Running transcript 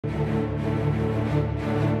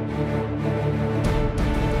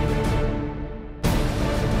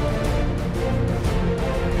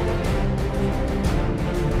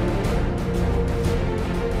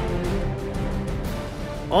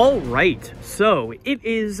All right, so it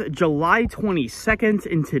is July 22nd,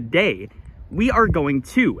 and today we are going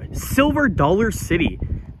to Silver Dollar City.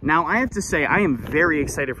 Now, I have to say, I am very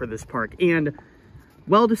excited for this park, and,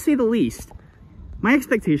 well, to say the least, my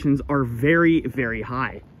expectations are very, very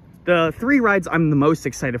high. The three rides I'm the most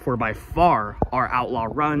excited for by far are Outlaw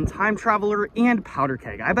Run, Time Traveler, and Powder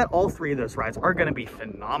Keg. I bet all three of those rides are going to be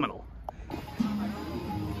phenomenal.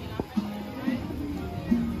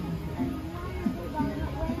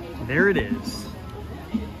 There it is.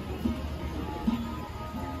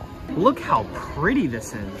 Look how pretty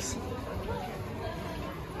this is.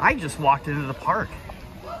 I just walked into the park.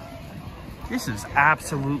 This is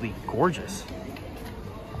absolutely gorgeous.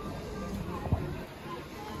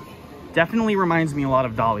 Definitely reminds me a lot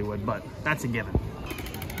of Dollywood, but that's a given.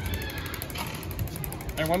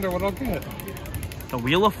 I wonder what I'll get. The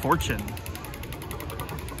Wheel of Fortune.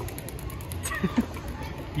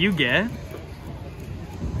 You get?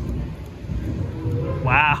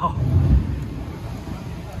 Wow.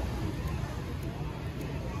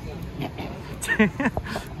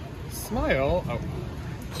 Smile. Oh.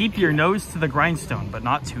 Keep your nose to the grindstone, but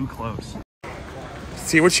not too close.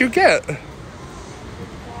 See what you get.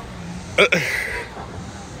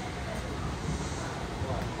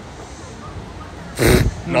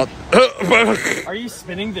 Not. Are you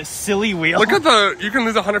spinning this silly wheel? Look at the. You can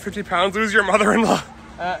lose 150 pounds, lose your mother-in-law.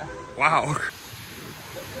 Wow.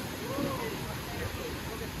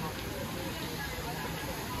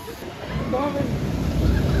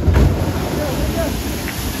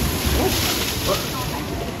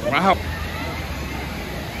 Wow.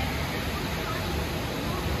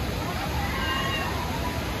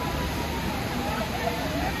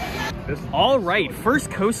 All right, first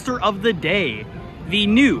coaster of the day. The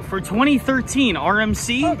new for 2013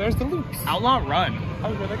 RMC. Oh, there's the loops. Outlaw Run.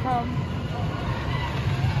 Oh, here they come.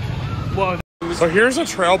 Whoa. So here's a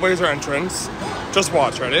Trailblazer entrance. Just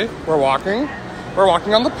watch, ready? We're walking. We're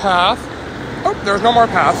walking on the path. Oh, there's no more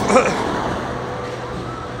path.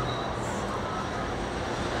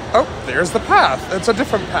 Oh, there's the path. It's a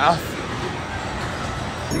different path.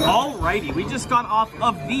 Alrighty, we just got off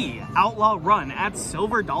of the Outlaw Run at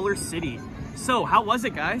Silver Dollar City. So, how was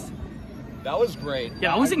it, guys? That was great.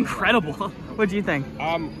 Yeah, that was incredible. What do you think?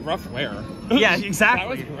 Rough wear. Yeah,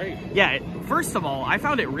 exactly. That was great. Yeah, first of all, I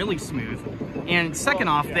found it really smooth. And second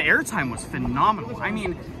off, the airtime was phenomenal. I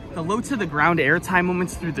mean, the low to the ground airtime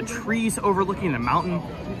moments through the trees overlooking the mountain.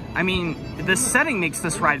 I mean, the setting makes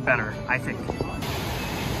this ride better, I think.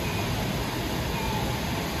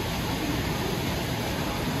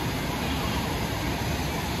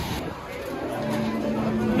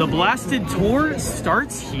 The Blasted Tour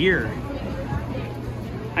starts here.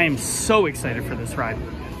 I am so excited for this ride.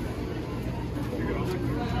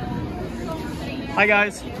 Hi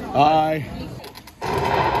guys. Hi.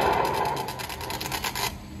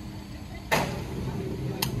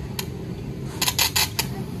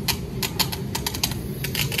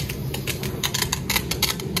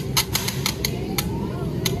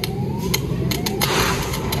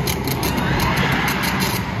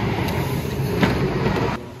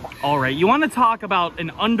 All right, you want to talk about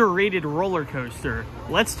an underrated roller coaster?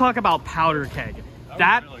 Let's talk about Powder Keg.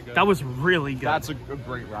 That was really good. That's a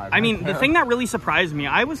great ride. I mean, the thing that really surprised me,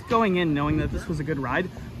 I was going in knowing that this was a good ride,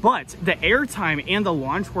 but the airtime and the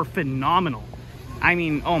launch were phenomenal. I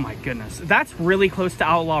mean, oh my goodness. That's really close to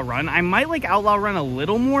Outlaw Run. I might like Outlaw Run a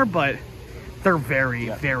little more, but they're very,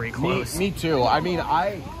 very close. Me too. I mean,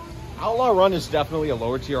 Outlaw Run is definitely a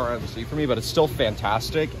lower tier RMC for me, but it's still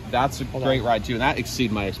fantastic. That's a great ride too, and that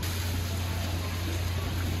exceeded my expectations.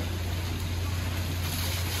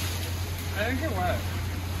 I didn't get wet.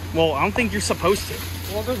 Well, I don't think you're supposed to.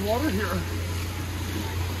 Well, there's water here.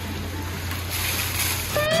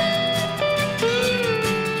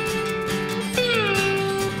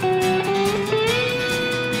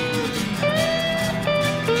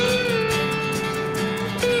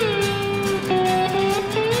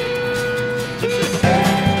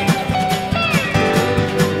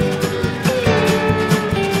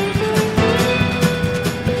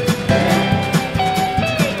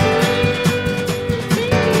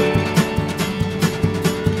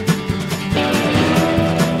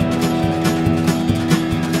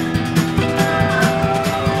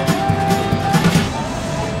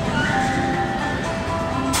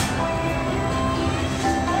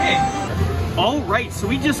 All right, so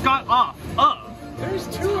we just got off of There's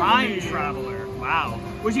two Time Traveler. Wow.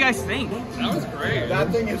 What do you guys think? That was great.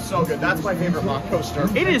 That thing is so good. That's my favorite rock coaster.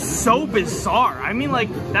 It is so bizarre. I mean, like,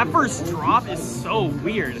 that first drop is so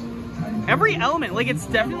weird. Every element, like, it's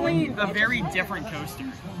definitely a very different coaster.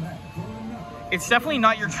 It's definitely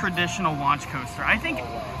not your traditional launch coaster. I think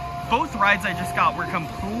both rides I just got were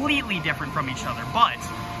completely different from each other, but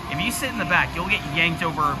if you sit in the back, you'll get yanked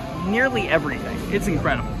over nearly everything. It's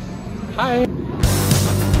incredible. Hi.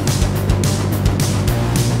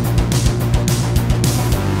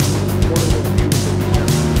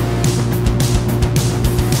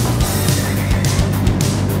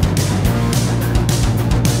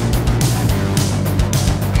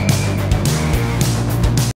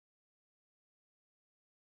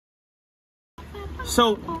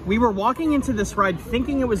 So we were walking into this ride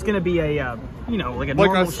thinking it was going to be a, you know, like a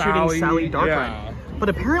normal Shooting Sally dark ride, but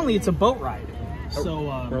apparently it's a boat ride. So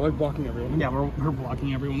we're like blocking everyone. Yeah, we're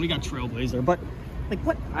blocking everyone. We got Trailblazer, but like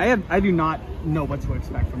what? I do not know what to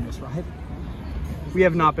expect from this ride. We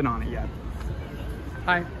have not been on it yet.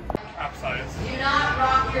 Hi. Capsize. Do not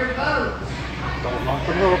rock your boat. Don't rock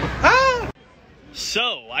the boat. Ah!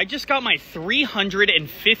 So, I just got my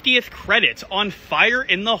 350th credit on Fire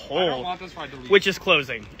in the Hole, I don't want this ride to leave. which is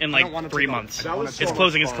closing in like 3 months. It's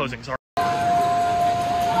closing, sorry.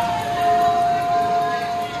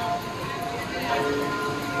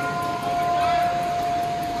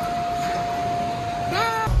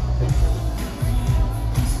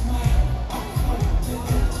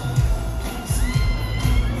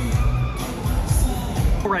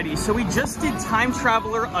 Alrighty, so we just did Time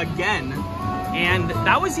Traveler again. And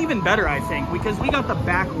that was even better, I think, because we got the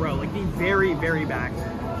back row, like the very, very back.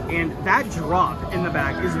 And that drop in the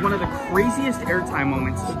back is one of the craziest airtime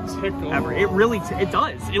moments ever. It really, it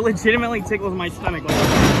does. It legitimately tickles my stomach. Like,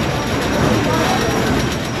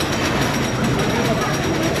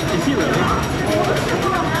 is he really?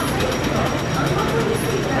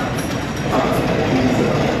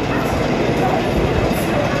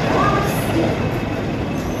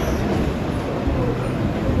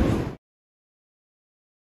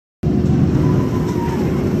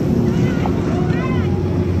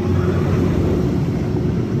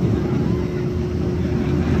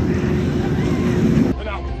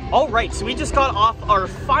 All right, so we just got off our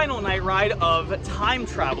final night ride of Time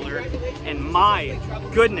Traveler, and my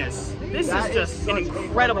goodness, this is just an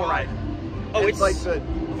incredible ride. Oh, it's like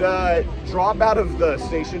the drop out of the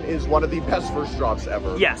station is one of the best first drops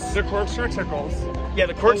ever. Yes. The corkscrew tickles. Yeah,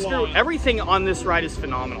 the corkscrew, everything on this ride is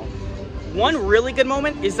phenomenal. One really good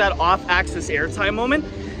moment is that off-axis airtime moment,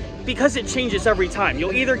 because it changes every time.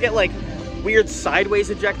 You'll either get like weird sideways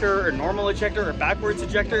ejector or normal ejector or backwards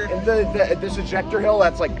ejector. And this ejector hill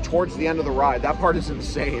that's like towards the end of the ride, that part is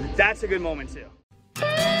insane. That's a good moment too.